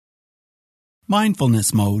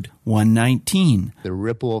Mindfulness Mode 119. The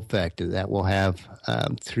ripple effect that will have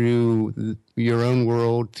through your own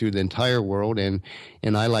world, through the entire world, and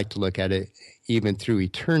I like to look at it even through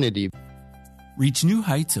eternity. Reach new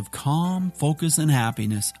heights of calm, focus, and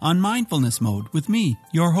happiness on Mindfulness Mode with me,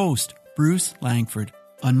 your host, Bruce Langford.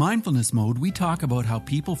 On Mindfulness Mode, we talk about how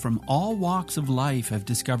people from all walks of life have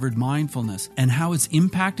discovered mindfulness and how it's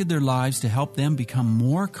impacted their lives to help them become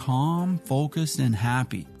more calm, focused, and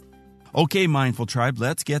happy. Okay, Mindful Tribe,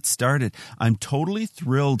 let's get started. I'm totally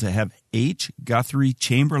thrilled to have H. Guthrie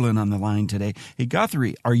Chamberlain on the line today. Hey,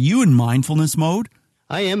 Guthrie, are you in mindfulness mode?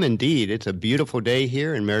 I am indeed. It's a beautiful day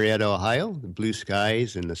here in Marietta, Ohio. The blue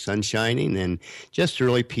skies and the sun shining, and just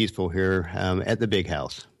really peaceful here at the big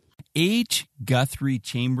house. H. Guthrie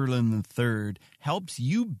Chamberlain III helps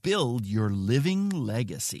you build your living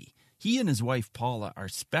legacy. He and his wife, Paula, are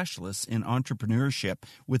specialists in entrepreneurship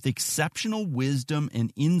with exceptional wisdom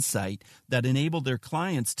and insight that enable their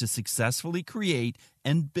clients to successfully create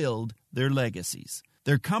and build their legacies.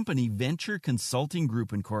 Their company, Venture Consulting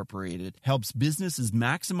Group Incorporated, helps businesses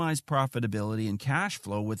maximize profitability and cash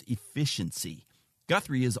flow with efficiency.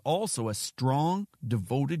 Guthrie is also a strong,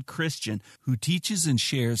 devoted Christian who teaches and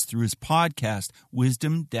shares through his podcast,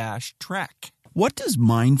 Wisdom-Trek. What does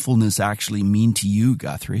mindfulness actually mean to you,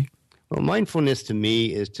 Guthrie? Well, mindfulness to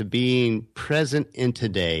me is to being present in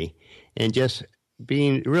today and just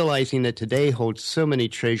realizing that today holds so many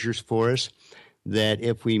treasures for us that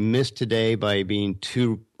if we miss today by being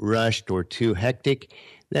too rushed or too hectic,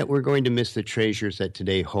 that we're going to miss the treasures that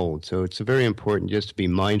today holds. So it's very important just to be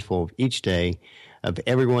mindful of each day of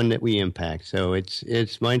everyone that we impact. So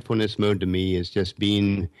it's mindfulness mode to me is just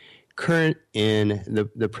being current in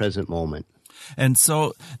the present moment. And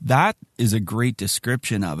so that is a great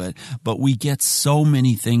description of it, but we get so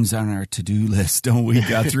many things on our to-do list, don't we,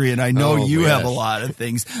 Guthrie? And I know you have a lot of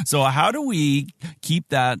things. So how do we keep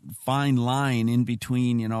that fine line in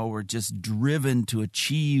between, we're just driven to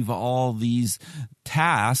achieve all these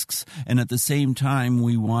tasks, and at the same time,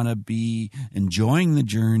 we want to be enjoying the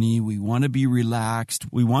journey. We want to be relaxed.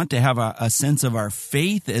 We want to have a sense of our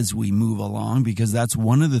faith as we move along, because that's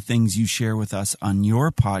one of the things you share with us on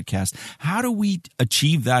your podcast. How do we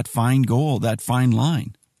achieve that fine goal, that fine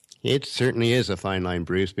line? It certainly is a fine line,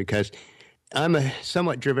 Bruce, because I'm a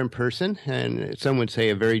somewhat driven person, and some would say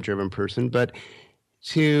a very driven person, but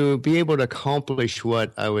to be able to accomplish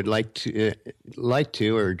what I would like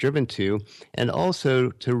to or driven to, and also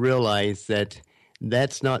to realize that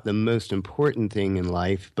that's not the most important thing in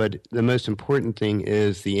life, but the most important thing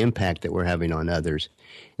is the impact that we're having on others.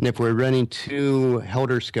 And if we're running too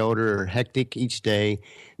helter-skelter or hectic each day,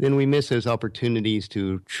 then we miss those opportunities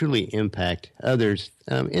to truly impact others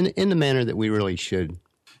in the manner that we really should.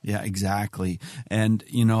 Yeah, exactly. And,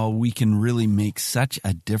 we can really make such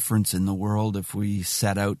a difference in the world if we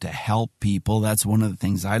set out to help people. That's one of the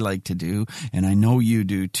things I like to do, and I know you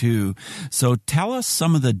do too. So tell us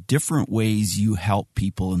some of the different ways you help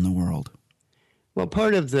people in the world. Well,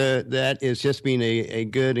 part of that is just being a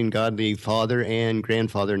good and godly father and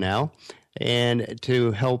grandfather now, and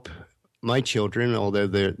to help my children, although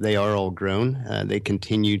they are all grown, they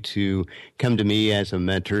continue to come to me as a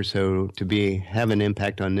mentor, so to have an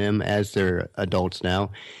impact on them as they're adults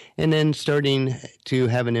now, and then starting to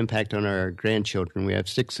have an impact on our grandchildren. We have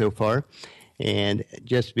 6 so far, and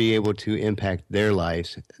just be able to impact their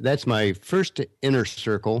lives. That's my first inner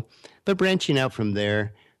circle, but branching out from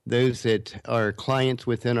there, those that are clients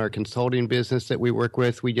within our consulting business that we work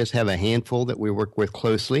with, we just have a handful that we work with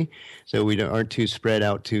closely. So we aren't too spread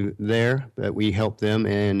out to there, but we help them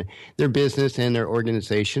in their business and their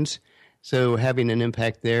organizations. So having an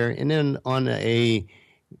impact there. And then on a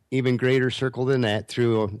even greater circle than that,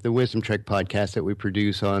 through the Wisdom-Trek podcast that we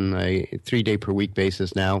produce on a 3-day per week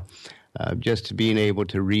basis now, just being able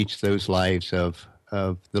to reach those lives of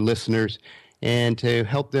the listeners and to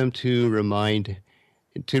help them to remind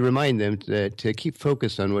them to keep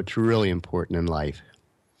focused on what's really important in life.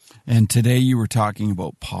 And today you were talking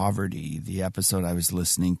about poverty, the episode I was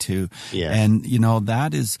listening to. Yes. And,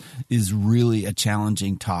 that is really a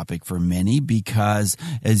challenging topic for many because,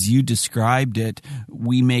 as you described it,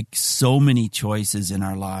 we make so many choices in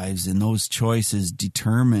our lives, and those choices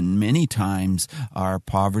determine many times our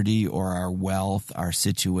poverty or our wealth, our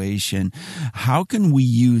situation. How can we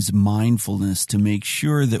use mindfulness to make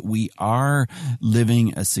sure that we are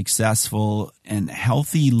living a successful and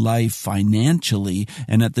healthy life financially,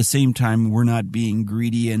 and at the same time, we're not being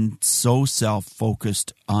greedy and so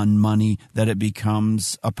self-focused on money that it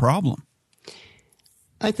becomes a problem?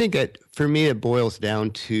 I think for me, it boils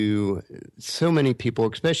down to so many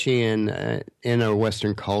people, especially in our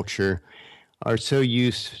Western culture, are so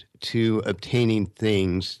used to obtaining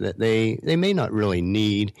things that they may not really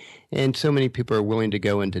need. And so many people are willing to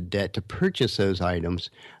go into debt to purchase those items.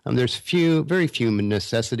 There's very few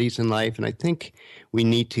necessities in life, and I think we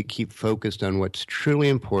need to keep focused on what's truly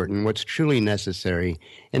important, what's truly necessary.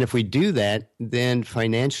 And if we do that, then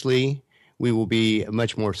financially we will be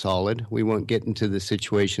much more solid. We won't get into the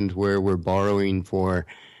situations where we're borrowing for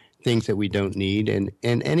things that we don't need. And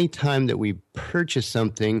any time that we purchase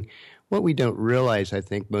something, what we don't realize, I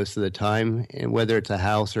think, most of the time, and whether it's a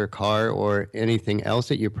house or a car or anything else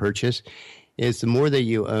that you purchase, is the more that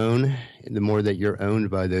you own, the more that you're owned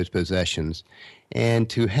by those possessions. And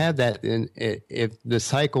to have that, if the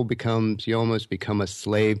cycle becomes, you almost become a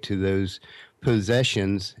slave to those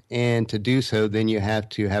possessions, and to do so, then you have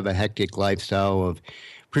to have a hectic lifestyle of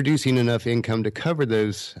producing enough income to cover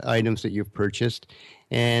those items that you've purchased.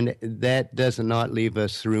 And that does not leave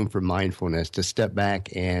us room for mindfulness to step back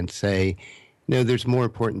and say, no, there's more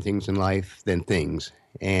important things in life than things.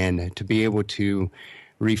 And to be able to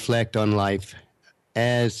reflect on life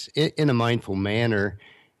as in a mindful manner,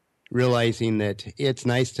 realizing that it's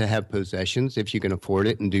nice to have possessions if you can afford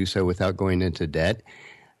it and do so without going into debt.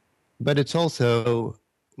 But it's also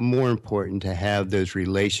more important to have those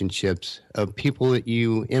relationships of people that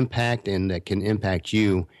you impact and that can impact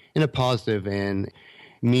you in a positive and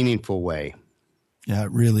meaningful way. Yeah,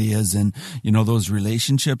 it really is. And, those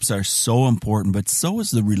relationships are so important, but so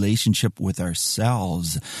is the relationship with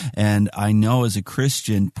ourselves. And I know as a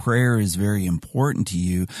Christian, prayer is very important to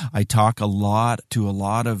you. I talk to a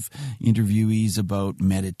lot of interviewees about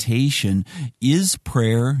meditation. Is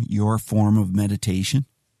prayer your form of meditation?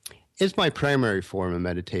 It's my primary form of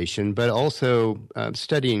meditation, but also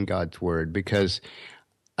studying God's Word, because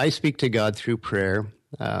I speak to God through prayer.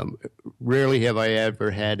 Rarely have I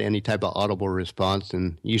ever had any type of audible response,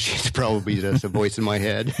 and usually it's probably just a voice in my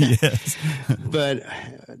head. Yes. But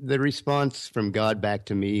the response from God back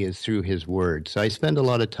to me is through His Word. So I spend a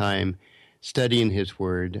lot of time studying His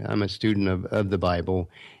Word. I'm a student of the Bible.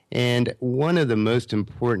 And one of the most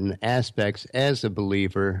important aspects as a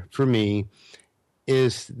believer for me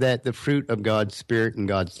is that the fruit of God's Spirit and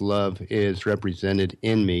God's love is represented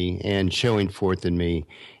in me and showing forth in me.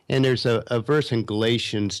 And there's a verse in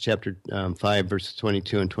Galatians chapter 5, verses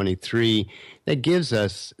 22 and 23 that gives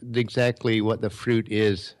us exactly what the fruit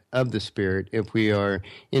is of the Spirit if we are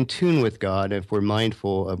in tune with God, if we're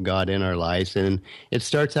mindful of God in our lives. And it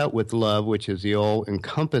starts out with love, which is the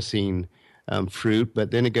all-encompassing fruit,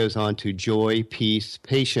 but then it goes on to joy, peace,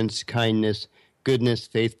 patience, kindness, goodness,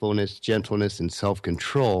 faithfulness, gentleness, and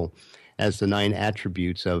self-control as the 9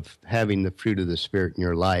 attributes of having the fruit of the Spirit in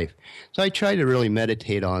your life. So I try to really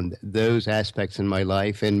meditate on those aspects in my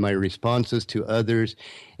life and my responses to others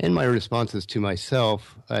and my responses to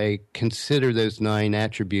myself. I consider those 9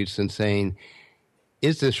 attributes and saying,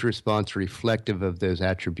 is this response reflective of those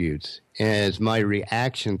attributes? As my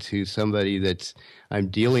reaction to somebody that's I'm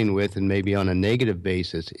dealing with, and maybe on a negative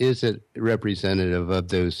basis, is it representative of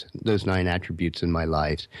those 9 attributes in my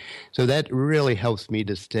life? So that really helps me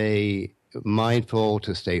to stay mindful,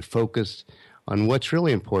 to stay focused on what's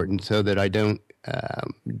really important, so that I don't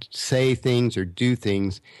say things or do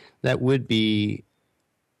things that would be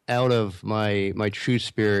out of my true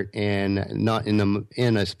spirit and not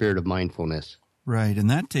in a spirit of mindfulness. Right, and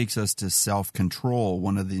that takes us to self-control,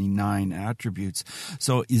 one of the 9 attributes.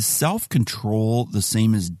 So is self-control the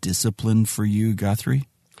same as discipline for you, Guthrie?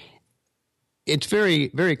 It's very,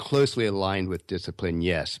 very closely aligned with discipline,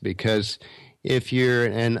 yes, because if you're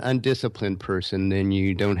an undisciplined person, then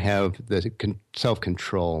you don't have the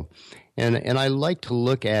self-control. And I like to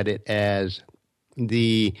look at it as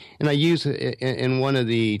and I use it in one of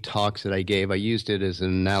the talks that I gave, I used it as an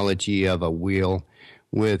analogy of a wheel,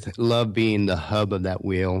 with love being the hub of that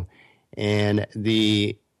wheel, and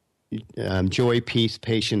the joy, peace,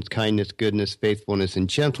 patience, kindness, goodness, faithfulness, and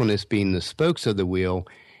gentleness being the spokes of the wheel,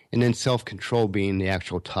 and then self-control being the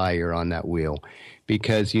actual tire on that wheel.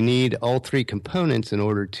 Because you need all 3 components in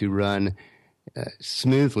order to run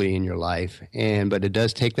smoothly in your life, but it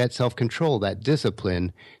does take that self-control, that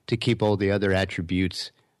discipline, to keep all the other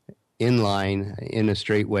attributes in line in a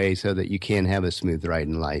straight way so that you can have a smooth ride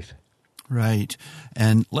in life. Right.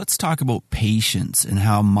 And let's talk about patience and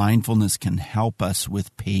how mindfulness can help us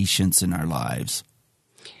with patience in our lives.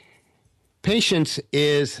 Patience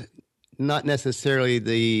is not necessarily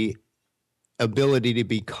the ability to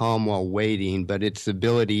be calm while waiting, but it's the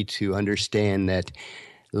ability to understand that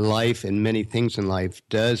life and many things in life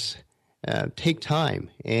does take time.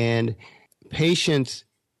 And patience,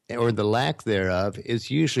 or the lack thereof, is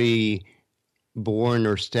usually born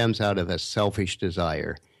or stems out of a selfish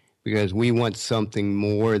desire, because we want something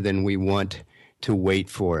more than we want to wait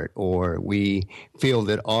for it, or we feel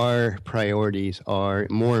that our priorities are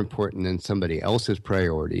more important than somebody else's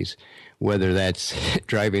priorities, whether that's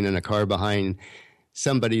driving in a car behind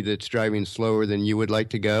somebody that's driving slower than you would like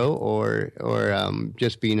to go, or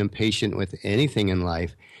just being impatient with anything in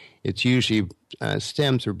life. It's usually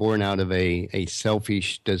stems are born out of a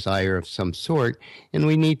selfish desire of some sort, and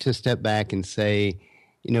we need to step back and say,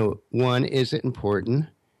 one, is it important?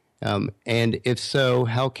 And if so,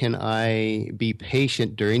 how can I be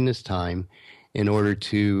patient during this time in order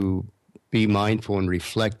to be mindful and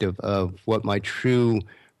reflective of what my true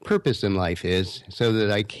purpose in life is, so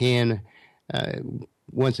that I can,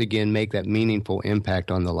 once again, make that meaningful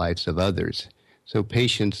impact on the lives of others. So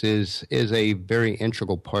patience is a very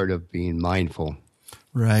integral part of being mindful.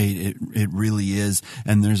 Right. It really is.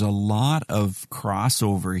 And there's a lot of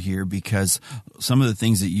crossover here, because some of the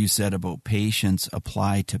things that you said about patience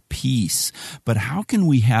apply to peace. But how can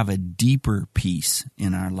we have a deeper peace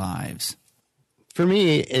in our lives? For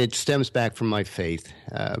me, it stems back from my faith,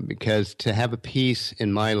 because to have a peace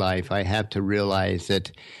in my life, I have to realize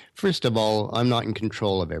that, first of all, I'm not in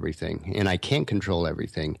control of everything, and I can't control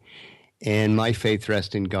everything. And my faith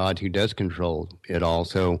rests in God, who does control it all.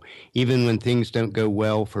 So even when things don't go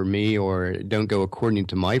well for me or don't go according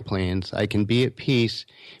to my plans, I can be at peace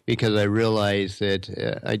because I realize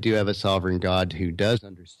that I do have a sovereign God who does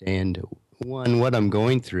understand, one, what I'm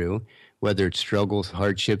going through, whether it's struggles,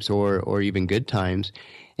 hardships, or even good times,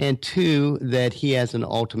 and two, that he has an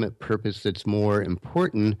ultimate purpose that's more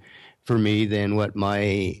important for me than what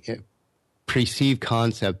my perceived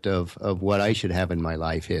concept of what I should have in my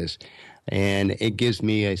life is. And it gives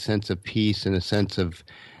me a sense of peace and a sense of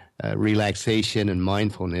relaxation and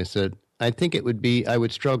mindfulness that I think I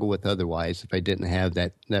would struggle with otherwise if I didn't have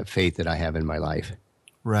that faith that I have in my life.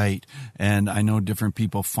 Right. And I know different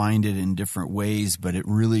people find it in different ways, but it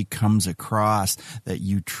really comes across that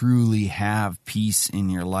you truly have peace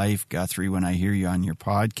in your life, Guthrie, when I hear you on your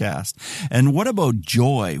podcast. And what about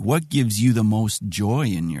joy? What gives you the most joy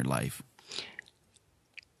in your life?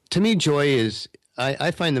 To me, joy is,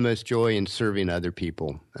 I find the most joy in serving other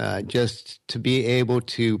people, just to be able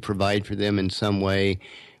to provide for them in some way,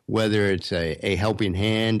 whether it's a helping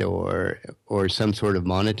hand or some sort of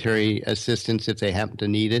monetary assistance if they happen to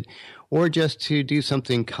need it, or just to do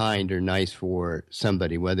something kind or nice for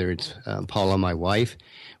somebody, whether it's Paula, my wife,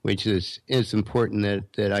 which is important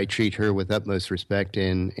that I treat her with utmost respect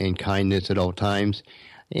and kindness at all times.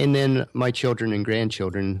 And then my children and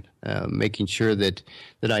grandchildren, making sure that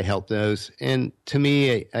I help those. And to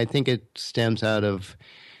me, I think it stems out of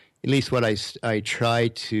at least what I try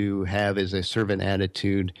to have as a servant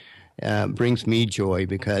attitude, brings me joy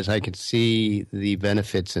because I can see the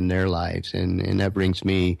benefits in their lives. And that brings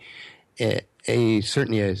me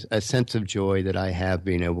certainly a sense of joy that I have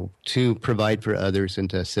being able to provide for others and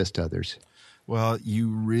to assist others. Well, you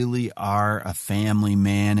really are a family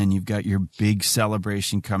man, and you've got your big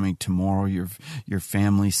celebration coming tomorrow, your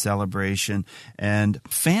family celebration. And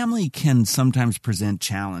family can sometimes present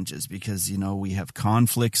challenges because, we have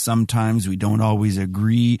conflicts sometimes. We don't always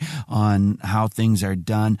agree on how things are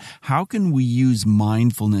done. How can we use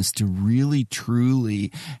mindfulness to really,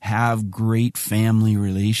 truly have great family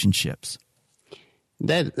relationships?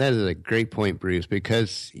 That is a great point, Bruce,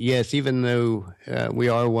 because, yes, even though we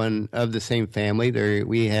are one of the same family,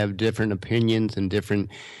 we have different opinions and different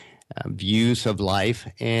views of life.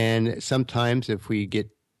 And sometimes if we get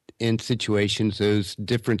in situations, those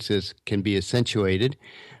differences can be accentuated,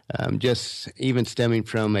 just even stemming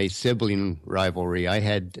from a sibling rivalry.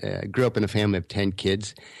 I grew up in a family of 10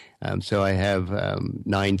 kids, so I have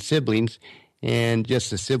 9 siblings, and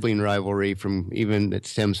just a sibling rivalry that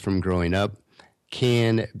stems from growing up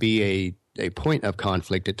can be a point of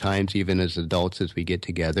conflict at times, even as adults as we get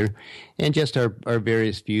together. And just our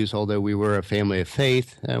various views, although we were a family of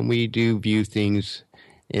faith, we do view things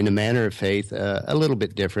in a manner of faith a little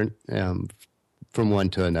bit different from one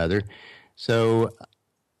to another. So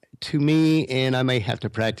to me, and I may have to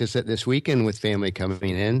practice it this weekend with family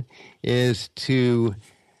coming in, is to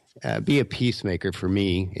be a peacemaker for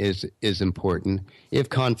me is important. If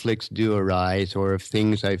conflicts do arise or if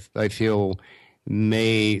things I feel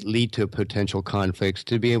may lead to potential conflicts,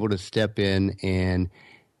 to be able to step in and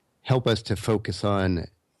help us to focus on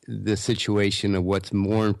the situation of what's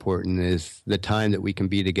more important is the time that we can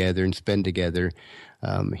be together and spend together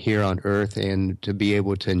here on earth, and to be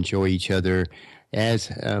able to enjoy each other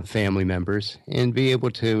as family members and be able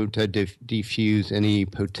to diffuse any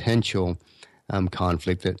potential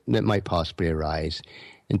conflict that might possibly arise.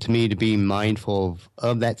 And to me, to be mindful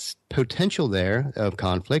of that potential there of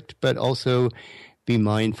conflict, but also be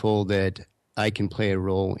mindful that I can play a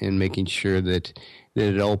role in making sure that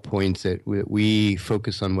at all points that we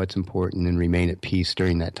focus on what's important and remain at peace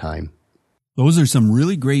during that time. Those are some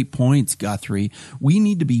really great points, Guthrie. We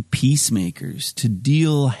need to be peacemakers, to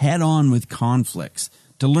deal head on with conflicts,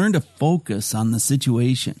 to learn to focus on the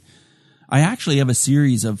situation. I actually have a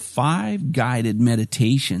series of 5 guided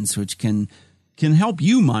meditations which can help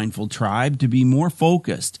you, Mindful Tribe, to be more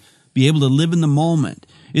focused, be able to live in the moment.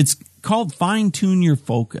 It's called Fine Tune Your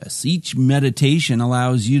Focus. Each meditation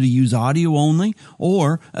allows you to use audio only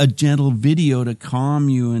or a gentle video to calm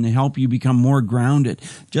you and help you become more grounded.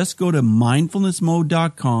 Just go to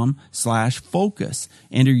mindfulnessmode.com/focus.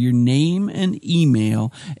 Enter your name and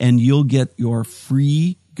email and you'll get your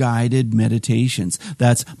free guided meditations.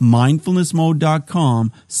 That's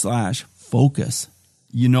mindfulnessmode.com/focus.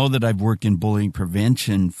 You know that I've worked in bullying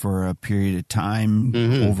prevention for a period of time,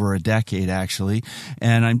 over a decade actually,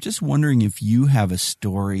 and I'm just wondering if you have a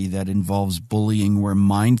story that involves bullying where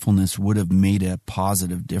mindfulness would have made a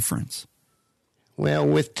positive difference. Well,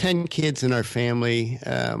 with 10 kids in our family,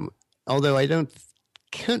 although I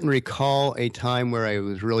couldn't recall a time where I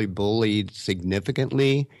was really bullied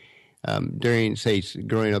significantly during, say,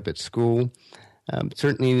 growing up at school.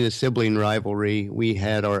 Certainly in the sibling rivalry, we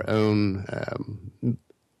had our own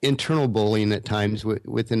internal bullying at times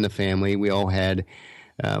within the family. We all had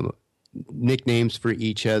nicknames for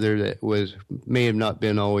each other that may have not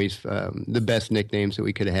been always the best nicknames that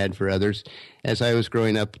we could have had for others. As I was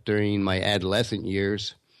growing up during my adolescent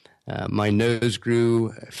years, my nose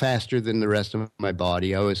grew faster than the rest of my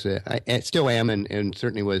body. I still am, and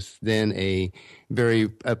certainly was then a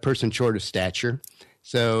person short of stature.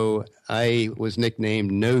 So I was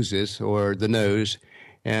nicknamed Noses, or the Nose,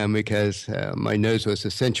 because my nose was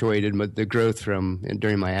accentuated with the growth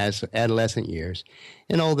during my adolescent years.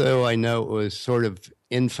 And although I know it was sort of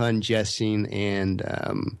in fun jesting and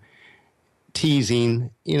teasing,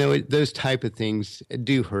 those type of things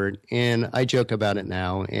do hurt. And I joke about it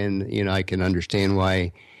now, and I can understand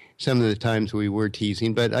why some of the times we were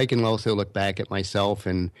teasing, but I can also look back at myself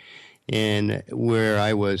and where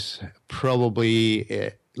I was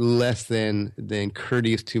probably less than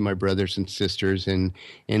courteous to my brothers and sisters in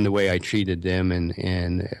the way I treated them and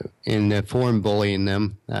in the form bullying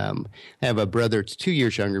them. I have a brother that's 2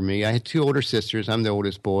 years younger than me. I had 2 older sisters. I'm the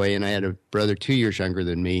oldest boy, and I had a brother 2 years younger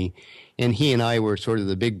than me. And he and I were sort of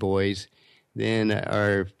the big boys. Then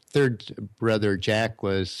our third brother, Jack,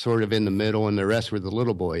 was sort of in the middle, and the rest were the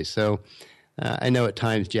little boys. So I know at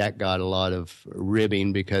times Jack got a lot of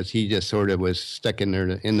ribbing because he just sort of was stuck in there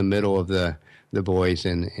in the middle of the boys,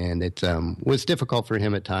 and it was difficult for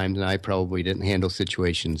him at times, and I probably didn't handle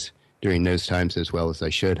situations during those times as well as I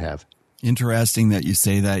should have. Interesting that you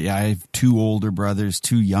say that. Yeah, I have 2 older brothers,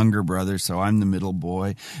 2 younger brothers, so I'm the middle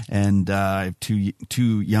boy, and I have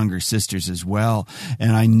two younger sisters as well.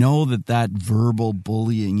 And I know that verbal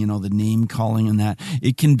bullying, the name calling and that,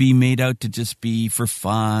 it can be made out to just be for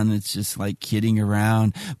fun. It's just like kidding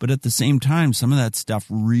around. But at the same time, some of that stuff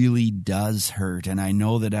really does hurt. And I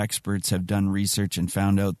know that experts have done research and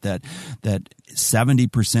found out that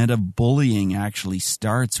 70% of bullying actually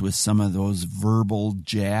starts with some of those verbal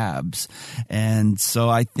jabs. And so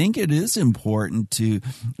I think it is important to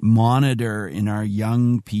monitor in our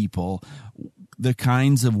young people the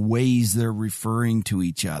kinds of ways they're referring to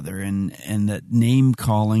each other, and that name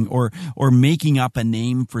calling or making up a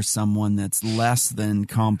name for someone that's less than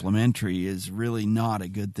complimentary is really not a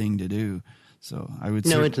good thing to do. So I would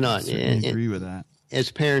it's not. Certainly agree with that.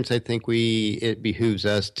 As parents, I think it behooves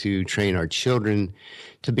us to train our children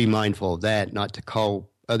to be mindful of that, not to call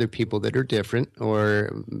other people that are different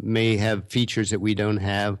or may have features that we don't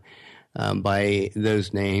have by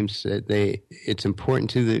those names. It's important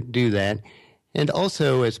to do that. And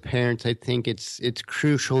also, as parents, I think it's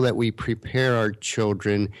crucial that we prepare our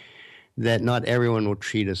children that not everyone will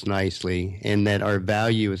treat us nicely, and that our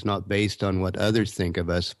value is not based on what others think of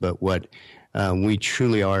us, but what we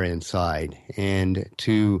truly are inside. And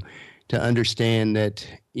to understand that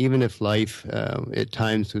even if life, at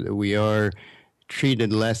times we are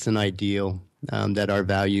treated less than ideal, that our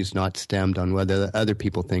value is not stemmed on whether other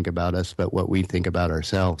people think about us, but what we think about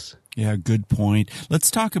ourselves. Yeah, good point.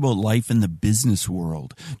 Let's talk about life in the business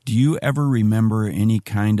world. Do you ever remember any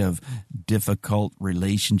kind of difficult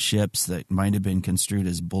relationships that might have been construed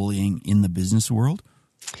as bullying in the business world?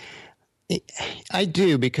 I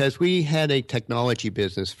do, because we had a technology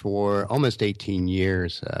business for almost 18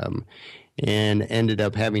 years. And ended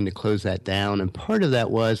up having to close that down. And part of that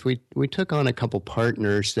was we took on a couple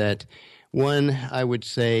partners that, one, I would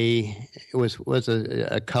say was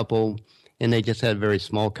a couple, and they just had a very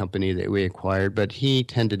small company that we acquired, but he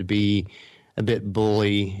tended to be a bit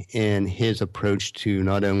bully in his approach to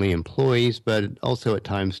not only employees, but also at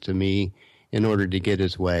times to me in order to get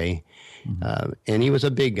his way. And he was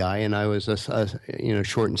a big guy, and I was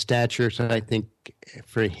short in stature. So I think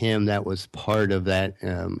for him, that was part of that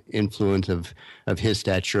influence of his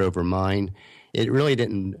stature over mine. It really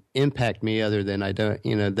didn't impact me, other than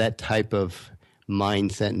that type of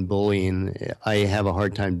mindset and bullying I have a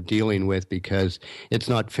hard time dealing with, because it's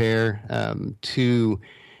not fair to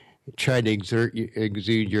try to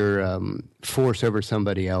exude your force over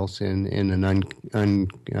somebody else in an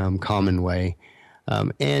uncommon way.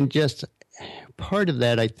 And just part of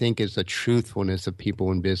that, I think, is the truthfulness of people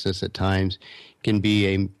in business at times can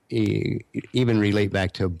be even relate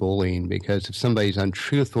back to bullying, because if somebody's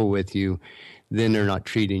untruthful with you, then they're not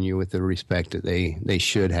treating you with the respect that they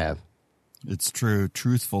should have. It's true.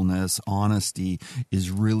 Truthfulness, honesty is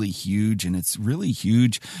really huge, and it's really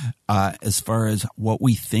huge as far as what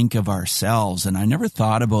we think of ourselves. And I never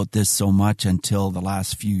thought about this so much until the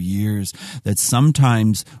last few years, that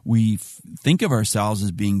sometimes we think of ourselves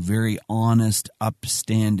as being very honest,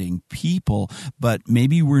 upstanding people, but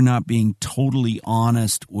maybe we're not being totally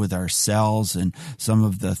honest with ourselves and some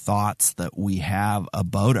of the thoughts that we have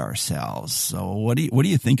about ourselves. So what do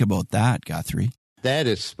you think about that, Guthrie? That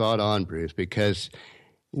is spot on, Bruce, because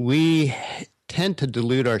we tend to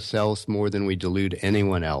delude ourselves more than we delude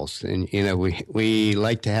anyone else. And, we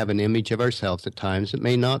like to have an image of ourselves at times that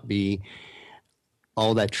may not be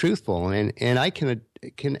all that truthful. And I can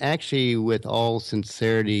actually, with all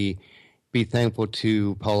sincerity, be thankful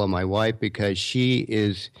to Paula, my wife, because she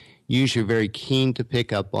is usually very keen to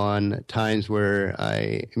pick up on times where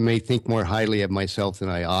I may think more highly of myself than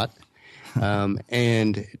I ought.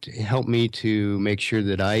 And to help me to make sure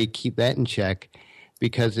that I keep that in check,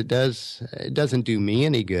 because it doesn't do me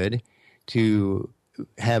any good to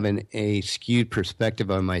have a skewed perspective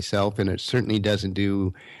on myself, and it certainly doesn't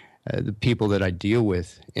do the people that I deal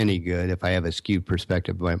with any good if I have a skewed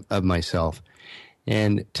perspective of myself.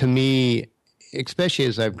 And to me, especially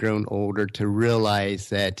as I've grown older, to realize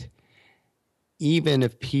that even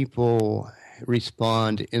if people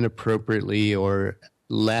respond inappropriately or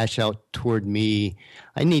lash out toward me,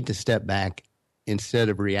 I need to step back instead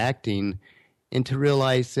of reacting, and to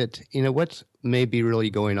realize that, what's maybe really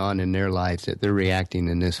going on in their lives, that they're reacting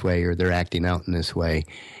in this way or they're acting out in this way.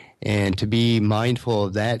 And to be mindful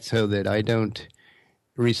of that so that I don't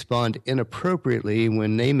respond inappropriately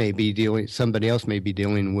when somebody else may be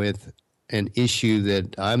dealing with an issue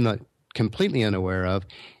that I'm not completely unaware of,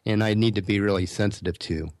 and I need to be really sensitive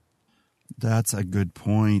to. That's a good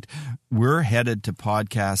point. We're headed to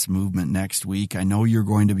Podcast Movement next week. I know you're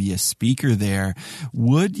going to be a speaker there.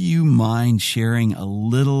 Would you mind sharing a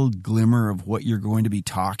little glimmer of what you're going to be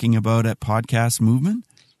talking about at Podcast Movement?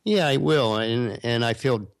 Yeah, I will. And I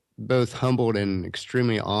feel both humbled and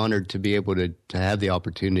extremely honored to be able to have the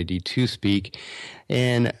opportunity to speak.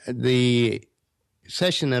 And the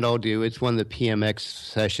session that I'll do, it's one of the PMX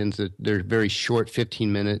sessions. They're very short,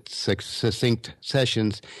 15-minute, succinct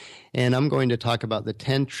sessions. And I'm going to talk about the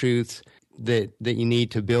 10 truths that you need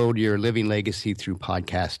to build your living legacy through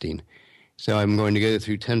podcasting. So I'm going to go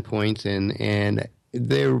through 10 points, and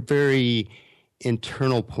they're very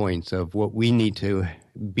internal points of what we need to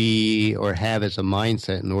be or have as a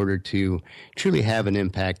mindset in order to truly have an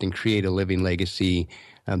impact and create a living legacy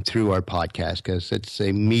through our podcast, because it's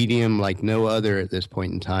a medium like no other at this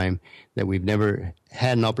point in time, that we've never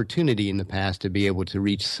had an opportunity in the past to be able to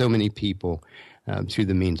reach so many people through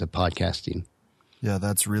the means of podcasting. Yeah,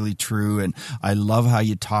 that's really true. And I love how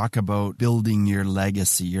you talk about building your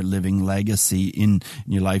legacy, your living legacy in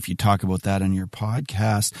your life. You talk about that in your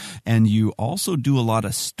podcast. And you also do a lot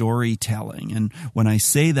of storytelling. And when I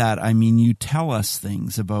say that, I mean you tell us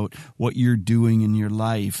things about what you're doing in your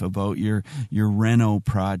life, about your reno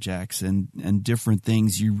projects and different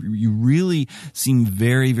things. You really seem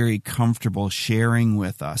very, very comfortable sharing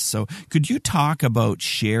with us. So could you talk about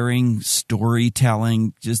sharing,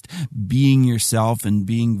 storytelling, just being yourself and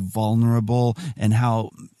being vulnerable, and how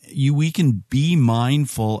we can be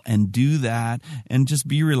mindful and do that and just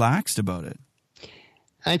be relaxed about it?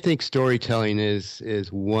 I think storytelling is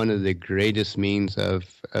one of the greatest means of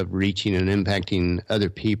reaching and impacting other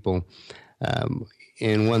people.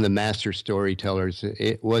 And one of the master storytellers,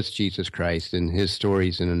 it was Jesus Christ, and his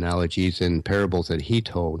stories and analogies and parables that he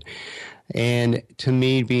told. And to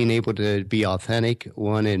me, being able to be authentic,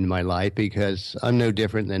 one, in my life, because I'm no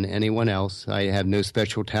different than anyone else. I have no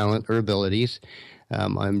special talent or abilities.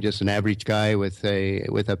 I'm just an average guy with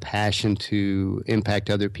a passion to impact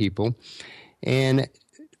other people. And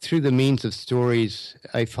through the means of stories,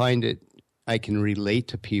 I find that I can relate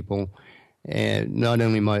to people and not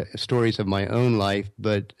only my stories of my own life,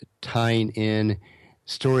 but tying in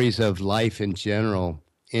stories of life in general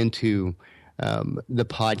into the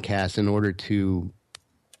podcast in order to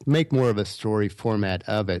make more of a story format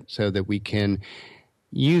of it so that we can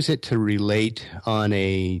use it to relate on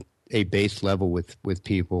a base level with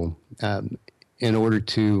people in order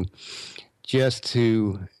to just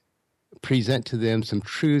to present to them some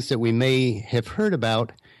truths that we may have heard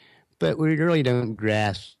about, but we really don't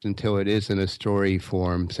grasp until it is in a story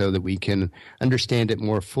form so that we can understand it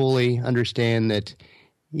more fully, understand that,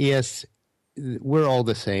 yes, we're all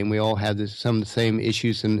the same. We all have some of the same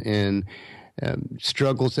issues and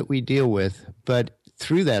struggles that we deal with, but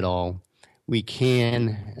through that all, we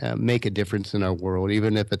can make a difference in our world,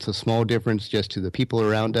 even if it's a small difference just to the people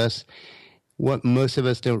around us. What most of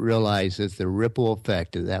us don't realize is the ripple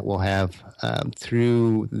effect that will have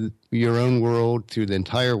through your own world, through the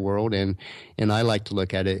entire world, and I like to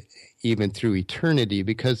look at it even through eternity,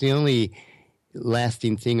 because the only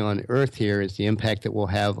lasting thing on earth here is the impact that we'll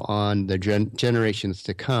have on the generations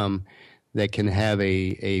to come that can have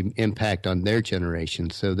a impact on their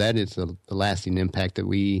generation. So that is the lasting impact that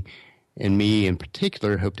we, and me in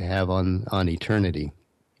particular, hope to have on eternity.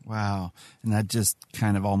 Wow. And that just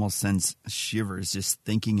kind of almost sends shivers just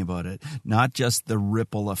thinking about it. Not just the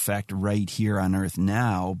ripple effect right here on earth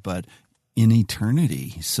now, but in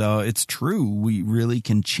eternity. So it's true. We really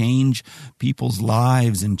can change people's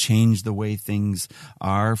lives and change the way things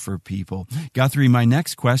are for people. Guthrie, my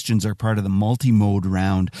next questions are part of the multi-mode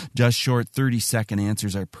round. Just short 30-second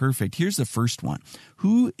answers are perfect. Here's the first one.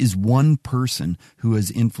 Who is one person who has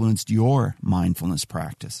influenced your mindfulness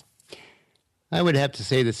practice? I would have to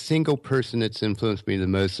say the single person that's influenced me the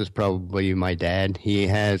most is probably my dad. He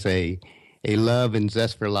has a love and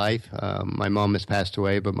zest for life. My mom has passed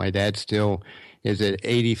away, but my dad still is at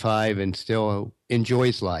 85 and still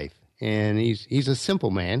enjoys life. And he's a simple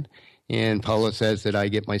man. And Paula says that I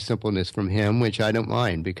get my simpleness from him, which I don't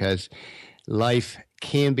mind, because life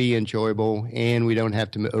can be enjoyable and we don't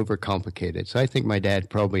have to overcomplicate it. So I think my dad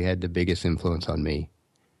probably had the biggest influence on me.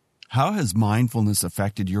 How has mindfulness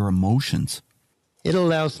affected your emotions? It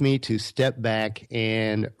allows me to step back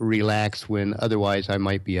and relax when otherwise I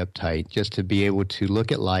might be uptight, just to be able to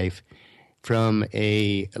look at life from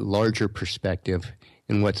a larger perspective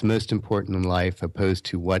and what's most important in life, opposed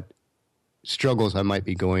to what struggles I might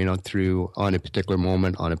be going on through on a particular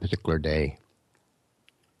moment, on a particular day.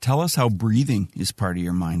 Tell us how breathing is part of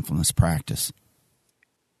your mindfulness practice.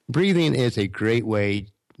 Breathing is a great way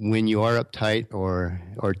when you are uptight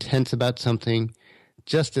or tense about something,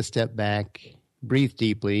 just to step back, breathe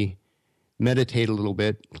deeply, meditate a little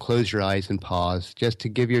bit, close your eyes and pause, just to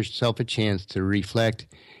give yourself a chance to reflect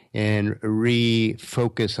and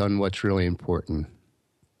refocus on what's really important.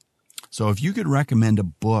 So if you could recommend a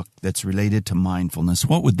book that's related to mindfulness,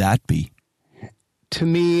 what would that be? To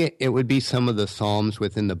me, it would be some of the Psalms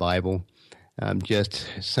within the Bible, just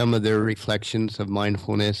some of their reflections of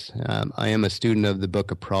mindfulness. I am a student of the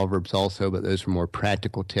book of Proverbs also, but those are more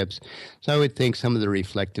practical tips. So I would think some of the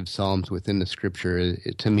reflective Psalms within the Scripture,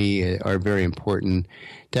 to me, are very important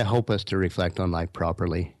to help us to reflect on life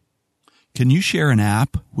properly. Can you share an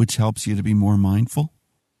app which helps you to be more mindful?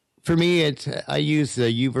 For me, I use the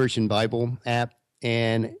YouVersion Bible app,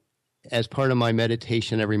 and as part of my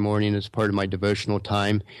meditation every morning, as part of my devotional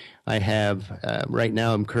time, I have, right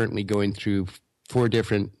now I'm currently going through 4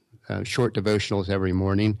 different short devotionals every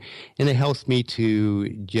morning, and it helps me to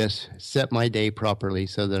just set my day properly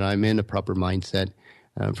so that I'm in a proper mindset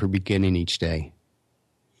for beginning each day.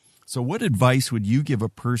 So what advice would you give a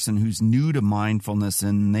person who's new to mindfulness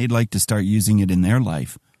and they'd like to start using it in their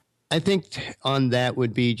life? I think on that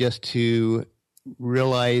would be just to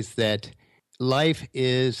realize that life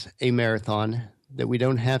is a marathon, that we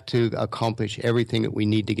don't have to accomplish everything that we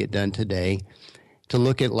need to get done today, to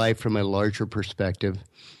look at life from a larger perspective,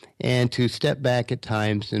 and to step back at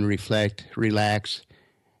times and reflect, relax,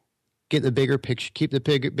 get the bigger picture, keep the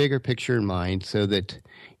bigger picture in mind so that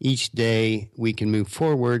each day we can move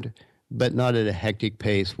forward, but not at a hectic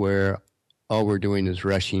pace where all we're doing is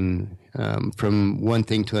rushing from one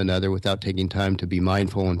thing to another without taking time to be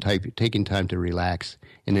mindful and taking time to relax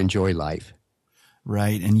and enjoy life.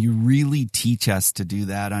 Right. And you really teach us to do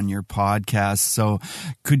that on your podcast. So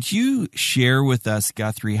could you share with us,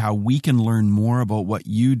 Guthrie, how we can learn more about what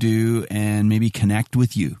you do and maybe connect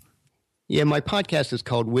with you? Yeah, my podcast is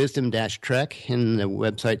called Wisdom-Trek, and the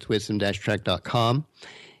website's wisdom-trek.com.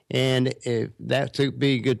 And that would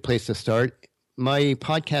be a good place to start. My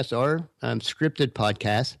podcasts are scripted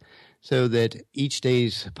podcasts, so that each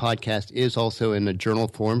day's podcast is also in a journal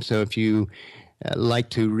form. So if you like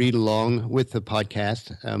to read along with the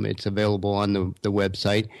podcast, it's available on the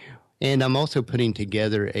website. And I'm also putting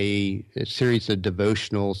together a series of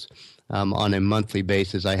devotionals on a monthly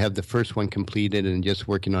basis. I have the first one completed and just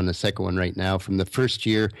working on the second one right now. From the first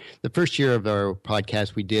year of our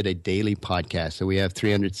podcast, we did a daily podcast. So we have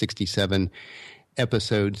 367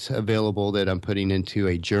 episodes available that I'm putting into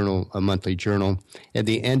a monthly journal. At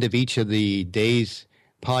the end of each of the days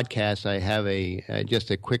podcast, I have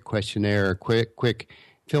just a quick questionnaire, a quick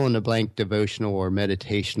fill-in-the-blank devotional or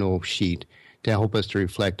meditational sheet to help us to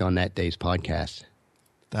reflect on that day's podcast.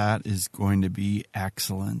 That is going to be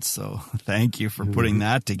excellent. So thank you for putting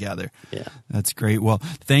that together. Yeah. That's great. Well,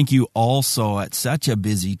 thank you also at such a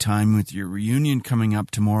busy time with your reunion coming up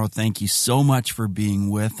tomorrow. Thank you so much for being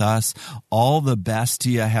with us. All the best to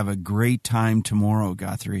you. Have a great time tomorrow,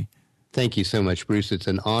 Guthrie. Thank you so much, Bruce. It's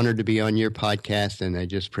an honor to be on your podcast, and I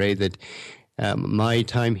just pray that my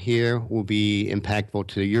time here will be impactful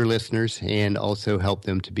to your listeners and also help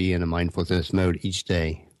them to be in a mindfulness mode each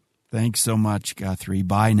day. Thanks so much, Guthrie.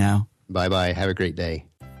 Bye now. Bye-bye. Have a great day.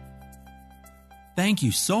 Thank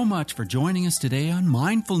you so much for joining us today on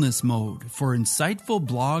Mindfulness Mode. For insightful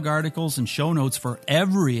blog articles and show notes for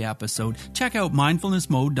every episode, check out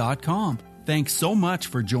mindfulnessmode.com. Thanks so much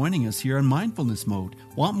for joining us here on Mindfulness Mode.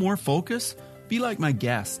 Want more focus? Be like my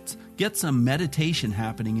guests. Get some meditation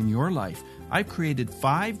happening in your life. I've created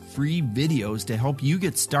 5 free videos to help you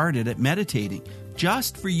get started at meditating.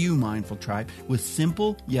 Just for you, Mindful Tribe, with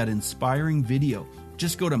simple yet inspiring video.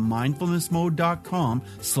 Just go to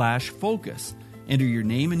mindfulnessmode.com/focus. Enter your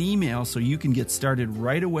name and email so you can get started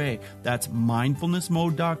right away. That's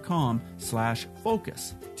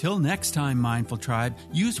mindfulnessmode.com/focus. Till next time, Mindful Tribe,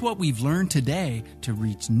 use what we've learned today to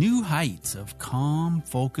reach new heights of calm,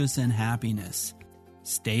 focus, and happiness.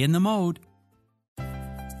 Stay in the mode.